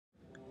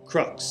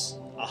Crux,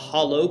 a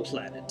hollow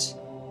planet.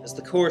 As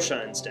the core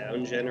shines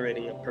down,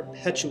 generating a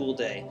perpetual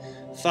day,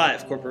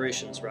 5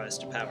 corporations rise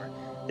to power.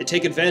 They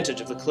take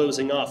advantage of the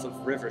closing off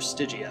of River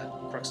Stygia,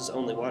 Crux's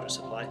only water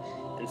supply,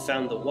 and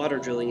found the water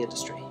drilling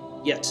industry.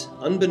 Yet,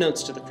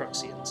 unbeknownst to the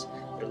Cruxians,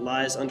 there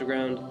lies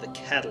underground the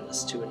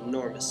catalyst to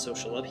enormous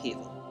social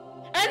upheaval.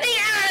 And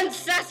the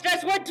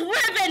ancestors were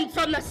driven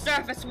from the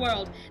surface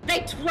world. They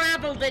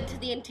traveled into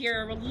the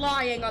interior,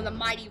 relying on the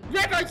mighty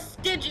River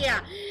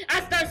Stygia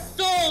as their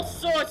sole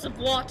source of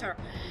water.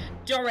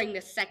 During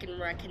the Second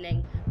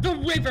Reckoning, the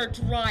river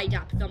dried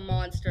up. The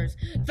monsters,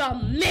 the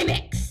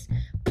mimics,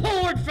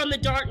 poured from the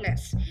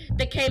darkness.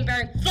 They came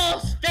bearing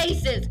false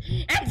faces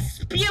and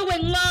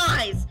spewing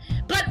lies.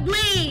 But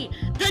we,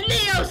 the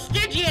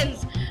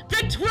Neo-Stygians,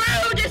 the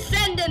true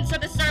descendants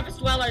of the surface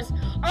dwellers,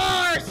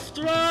 are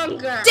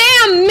stronger.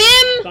 Damn,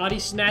 Mim! Body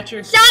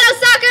snatcher. Shadow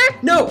sucker!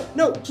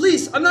 No,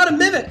 please, I'm not a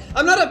mimic!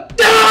 I'm not a...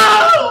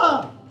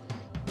 Ah!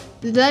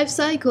 The life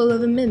cycle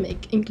of a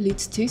mimic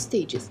includes 2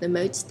 stages, the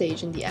mode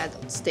stage and the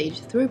adult stage.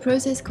 Through a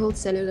process called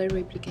cellular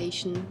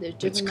replication, the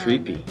It's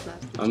creepy.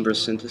 Umbra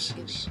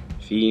synthesis,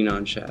 feeding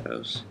on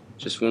shadows.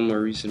 Just one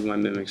more reason why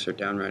mimics are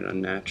downright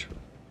unnatural.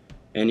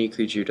 Any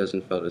creature who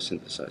doesn't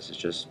photosynthesize is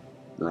just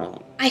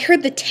wrong. I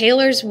heard the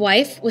tailor's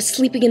wife was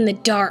sleeping in the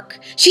dark.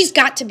 She's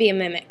got to be a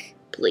mimic.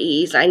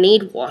 Please, I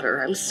need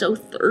water. I'm so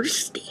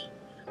thirsty.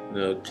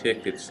 No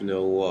tickets,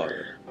 no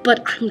water.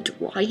 But I'm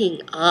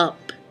drying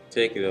up.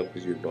 Take it up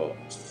with your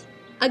boss.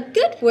 A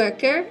good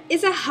worker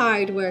is a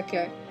hard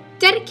worker,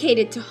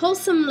 dedicated to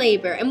wholesome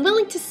labor and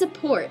willing to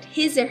support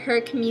his or her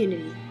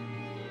community.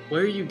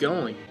 Where are you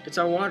going? It's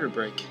our water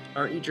break.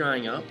 Aren't you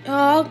drying up?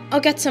 Oh,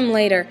 I'll get some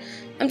later.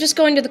 I'm just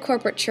going to the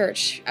corporate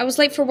church. I was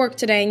late for work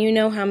today, and you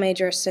know how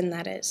major a sin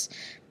that is.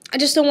 I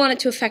just don't want it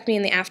to affect me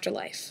in the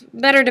afterlife.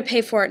 Better to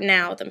pay for it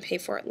now than pay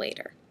for it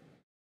later.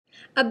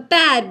 A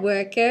bad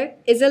worker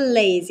is a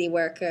lazy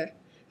worker,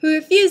 who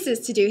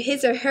refuses to do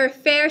his or her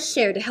fair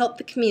share to help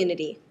the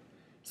community.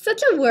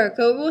 Such a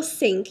worker will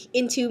sink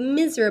into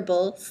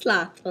miserable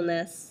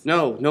slothfulness.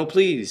 No,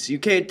 please. You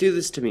can't do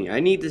this to me. I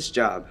need this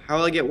job. How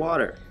will I get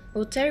water?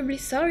 Oh, terribly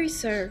sorry,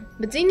 sir,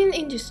 but Xenian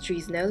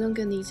Industries no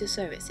longer needs your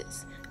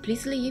services.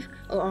 Please leave,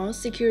 or our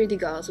security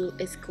guards will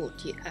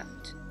escort you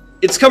out.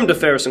 It's come to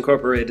Ferris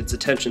Incorporated's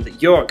attention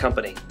that your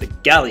company, the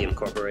Gallium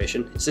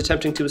Corporation, is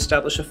attempting to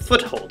establish a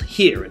foothold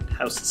here in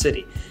House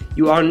City.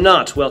 You are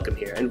not welcome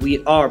here, and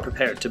we are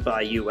prepared to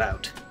buy you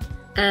out.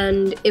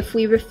 And if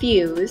we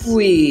refuse?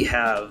 We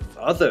have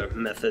other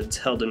methods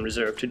held in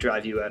reserve to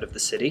drive you out of the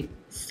city.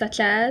 Such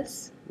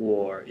as?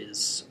 War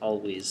is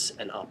always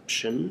an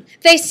option.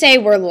 They say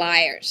we're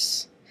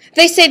liars.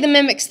 They say the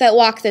mimics that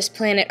walk this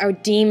planet are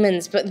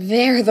demons, but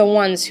they're the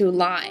ones who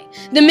lie.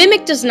 The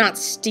mimic does not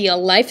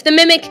steal life. The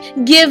mimic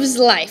gives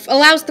life,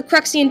 allows the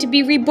Cruxian to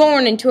be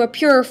reborn into a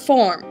purer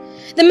form.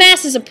 The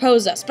masses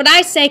oppose us, but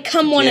I say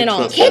come one and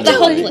all. The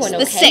hopeless,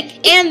 the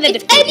sick, and the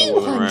defeated.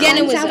 Again,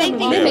 it was a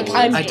mimic.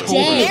 I told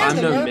you, I'm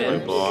no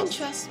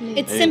man.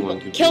 It's simple.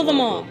 Kill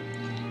them all.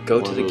 Go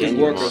to the These game.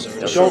 workers are in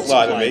Don't short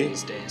lie to supply me.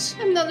 these days.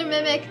 I'm not a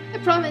mimic. I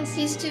promise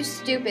he's too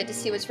stupid to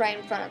see what's right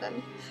in front of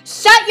him.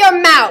 Shut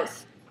your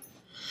mouth!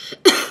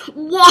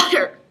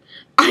 Water!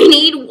 I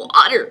need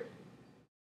water!